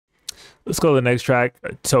Let's go to the next track,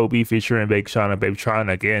 Tobey featuring BabyTron and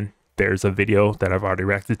BabyTron. Again, there's a video that I've already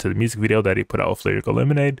reacted to the music video that he put out with Lyrical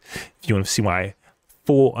Lemonade. If you want to see my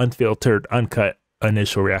full, unfiltered, uncut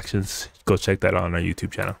initial reactions, go check that out on our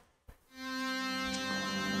YouTube channel.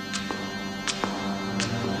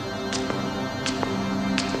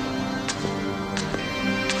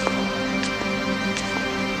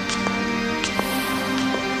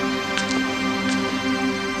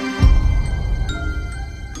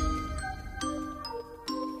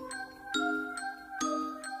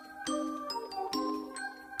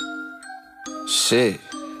 Shit,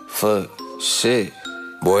 fuck, shit,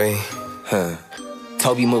 boy, huh.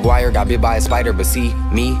 Tobey Maguire got bit by a spider, but see,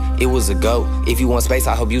 me, it was a goat. If you want space,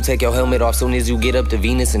 I hope you take your helmet off soon as you get up to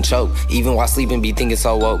Venus and choke. Even while sleeping, be thinking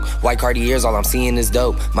so woke. White Cartiers, all I'm seeing is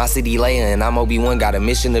dope. My city Leia and I'm Obi-Wan, got a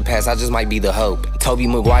mission to pass, I just might be the hope. Tobey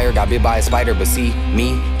Maguire got bit by a spider, but see,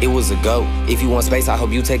 me, it was a goat. If you want space, I hope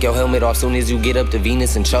you take your helmet off soon as you get up to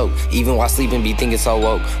Venus and choke. Even while sleeping, be thinking so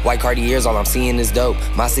woke. White Cartiers, all I'm seeing is dope.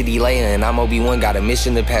 My city Leia and I'm Obi-Wan, got a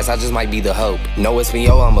mission to pass, I just might be the hope. No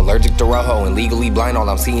Espanol, I'm allergic to Rojo, and legally blind, all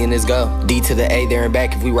I'm seeing is go. D to the A, there and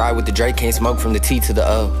back. If we ride with the Drake, can't smoke from the T to the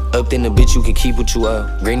O. Up then the bitch, you can keep what you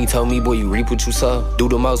owe. Granny told me, boy, you reap what you sow. Do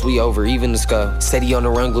the most, we over, even the skull. Steady on the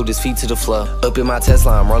run, glued his feet to the floor. Up in my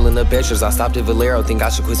Tesla, I'm rolling up extras. I stopped at Valero, think I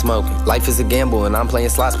should quit smoking. Life is a gamble, and I'm playing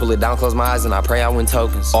slots. Pull it down, close my eyes, and I pray I win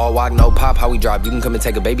tokens. All walk, no pop, how we drop. You can come and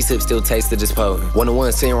take a baby sip, still taste of this potent.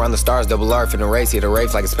 One-on-one, sitting around the stars, double R for the race. Hit a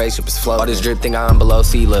race like a spaceship is floating. All this drip, think I'm below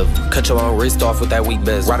sea level. Cut your own wrist off with that weak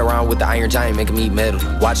bezel. Ride around with the iron giant, making me metal.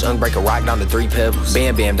 Watch Unk break a rock down to 3 pebbles.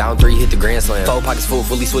 Bam, bam, down 3, hit the grand slam. 4 pockets full,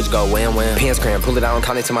 fully switch, go wham, wham. Pants cramp, pull it out,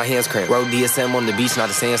 count it till my hands cramp. Road DSM on the beach, not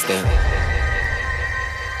a sandstand.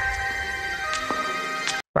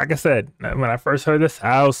 Like I said, when I first heard this,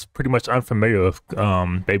 I was pretty much unfamiliar with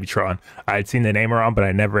BabyTron. I had seen the name around, but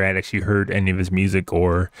I never had actually heard any of his music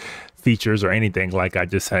or features or anything. Like, I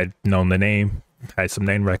just had known the name, had some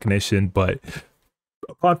name recognition, but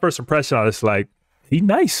upon first impression, I was like, he's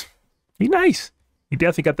nice. He's nice. He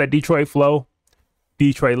definitely got that Detroit flow,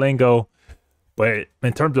 Detroit lingo, but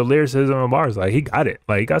in terms of lyricism and bars, like, he got it.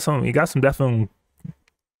 Like, he got some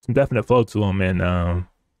definite flow to him, and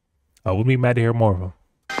I would be mad to hear more of him.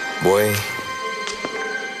 Boy,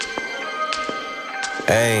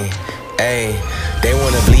 hey, hey. They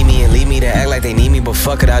wanna bleed me and leave me to act like they need me, but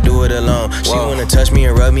fuck it, I do it alone. She wanna touch me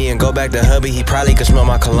and rub me and go back to hubby, he probably could smell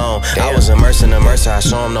my cologne. I was immersed in the mercy, I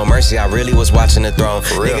show him no mercy, I really was watching the throne.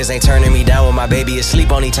 Niggas ain't turning me down when my baby is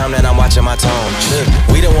asleep on the time that I'm watching my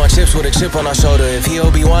tone. We don't want chips with a chip on our shoulder. If he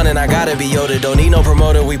Obi-Wan and I gotta be Yoda, don't need no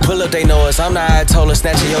promoter, we pull up, they know us. I'm the Ayatollah,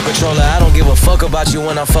 snatching your controller. I don't give a fuck about you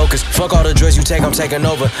when I'm focused. Fuck all the drugs you take, I'm taking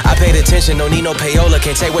over. I paid attention, don't need no payola.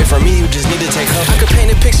 Can't take away from me, you just need to take cover. I could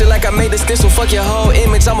paint a picture like I made this stencil, fuck your whole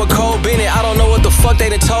image. I'm a cold Bennett. I don't know what the fuck they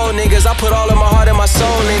done told niggas. I put all of my heart and my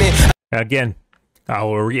soul in it. Again, I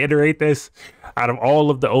will reiterate this. Out of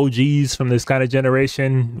all of the OGs from this kind of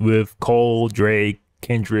generation, with Cole, Drake,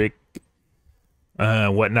 Kendrick,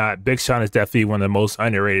 whatnot, Big Sean is definitely one of the most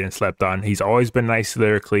underrated and slept on. He's always been nice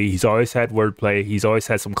lyrically. He's always had wordplay. He's always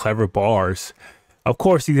had some clever bars. Of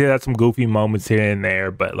course, he's had some goofy moments here and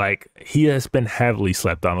there, but like, he has been heavily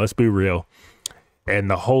slept on. Let's be real.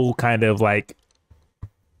 And the whole kind of like,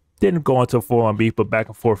 didn't go into a full-on beef, but back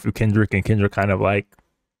and forth with Kendrick, and Kendrick kind of like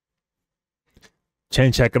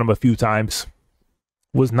chin-checking him a few times,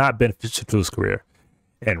 was not beneficial to his career.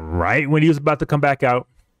 And right when he was about to come back out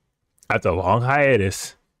after a long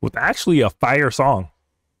hiatus with actually a fire song,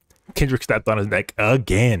 Kendrick stepped on his neck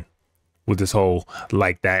again with this whole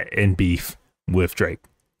like that and beef with Drake.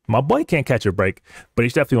 My boy can't catch a break, but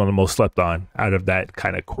he's definitely one of the most slept on out of that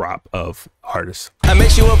kind of crop of artists. I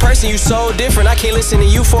met you in person, you so different. I can't listen to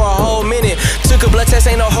you for a whole minute. Took a blood test,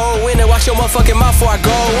 ain't no whole winner. Watch your motherfucking mouth before I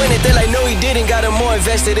go in it. They like, no, he didn't, got him more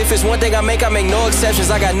invested. If it's one thing I make no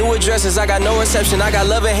exceptions. I got new addresses, I got no reception. I got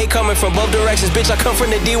love and hate coming from both directions. Bitch, I come from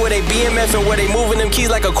the D where they BMF and where they moving them keys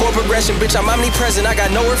like a chord progression. Bitch, I'm omnipresent, I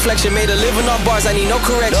got no reflection. Made a living off bars, I need no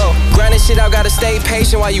correction. Grinding shit out, gotta stay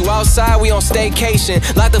patient. While you outside, we on staycation.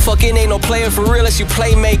 Lock the fuck in, ain't no player for real unless you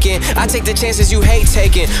play making. I take the chances you hate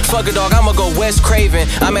taking. Fuck a dog, I'ma go West Craven.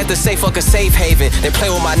 I'm at the safe, fuck a safe haven. They play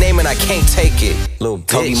with my name and I can't take it. Little bitch.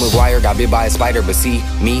 Tobey Maguire got got bit by a spider, but see,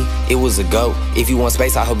 me, it was a goat. If you want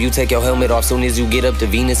space, I hope you take your helmet off soon as you get up to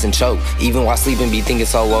Venus and choke. Even while sleeping, be thinking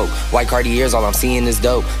so woke. White Cartiers, all I'm seeing is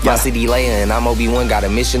dope. My city laying, and I'm Obi-Wan, got a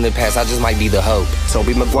mission to pass, I just might be the hope.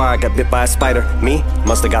 Tobey Maguire got bit by a spider. Me,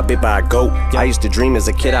 musta got bit by a goat. I used to dream as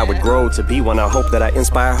a kid I would grow to be one. I hope that I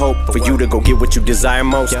inspire hope for you to go get what you desire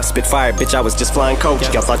most. Spit fire, bitch, I was just flying coach.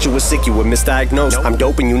 Y'all thought you was sick, you were misdiagnosed. I'm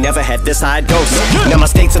dope and you never had this high dose. Now my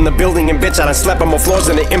state's in the building, and bitch, I done slept on more floors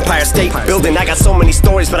than the Empire State Building. I got so many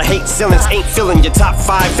stories, but I hate ceilings. Ain't filling your top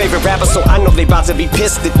 5 favorite rappers, so I know they about to be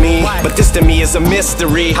pissed at me. But this to me is a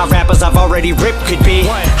mystery, how rappers I've already ripped could be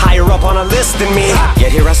higher up on a list than me.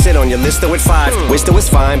 Yet here I sit on your list though at 5. Wish though it's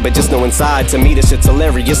fine, but just know inside, to me this shit's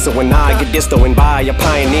hilarious. So when I get dissed and by a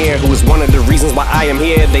pioneer who is one of the reasons why I am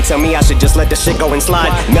here, they tell me I should just let the shit go and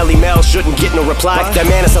slide. Melly Mel shouldn't get no reply. That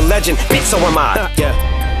man is a legend, bitch, so am I.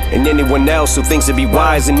 And anyone else who thinks it'd be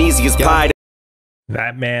wise and easy as pie.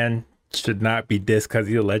 That man should not be dissed because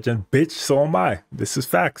he's a legend. Bitch, so am I. This is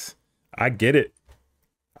facts. I get it.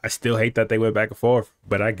 I still hate that they went back and forth,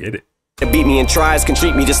 but I get it. Beat me and tries can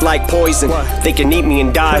treat me just like poison. They can eat me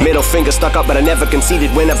and die. Middle finger stuck up, but I never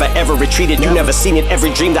conceded. Whenever ever retreated, you never seen it.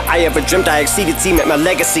 Every dream that I ever dreamt, I exceeded. Cement my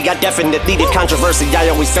legacy, I definitely did. Controversy, I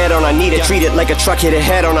always fed on, I need it. Treat it like a truck hit a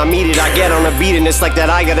head on, I meet it. I get on a beat and it's like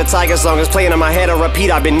that I got a tiger song is playing in my head. I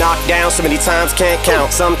repeat, I've been knocked down so many times, can't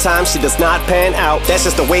count. Sometimes she does not pan out. That's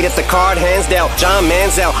just the way that the card hands dealt. John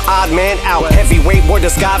Manziel, odd man out. Heavyweight war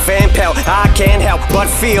to Scott Van Pelt. I can't help but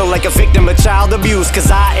feel like a victim of child abuse,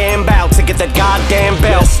 cause I am bout to get that goddamn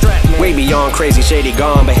belt. Way beyond crazy, shady,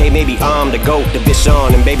 gone. But hey, maybe I'm the GOAT, the bitch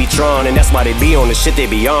on and BabyTron, and that's why they be on the shit they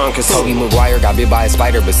be on. Cause Tobey Maguire got bit by a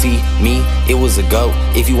spider, but see, me, it was a goat.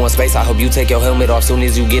 If you want space, I hope you take your helmet off soon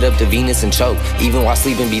as you get up to Venus and choke. Even while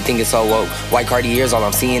sleeping, be thinking so woke. White Cartiers, all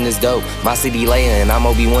I'm seeing is dope. My city laying, and I'm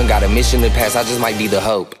Obi-Wan, got a mission to pass, I just might be the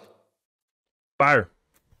hope. Fire.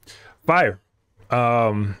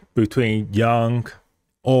 Between young,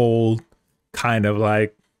 old, kind of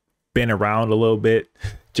like been around a little bit,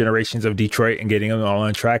 generations of Detroit, and getting him all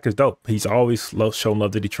on track is dope. He's always shown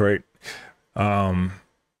love to Detroit. The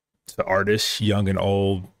artist, young and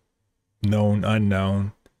old, known,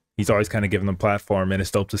 unknown. He's always kind of given them a platform, and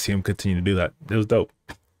it's dope to see him continue to do that. It was dope.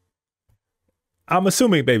 I'm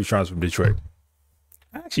assuming BabyTron's from Detroit.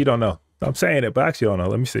 I actually don't know. I'm saying it, but I actually don't know.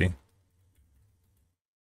 Let me see.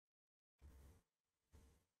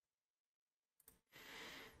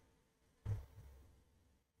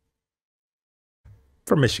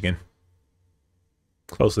 From Michigan.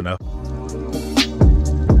 Close enough.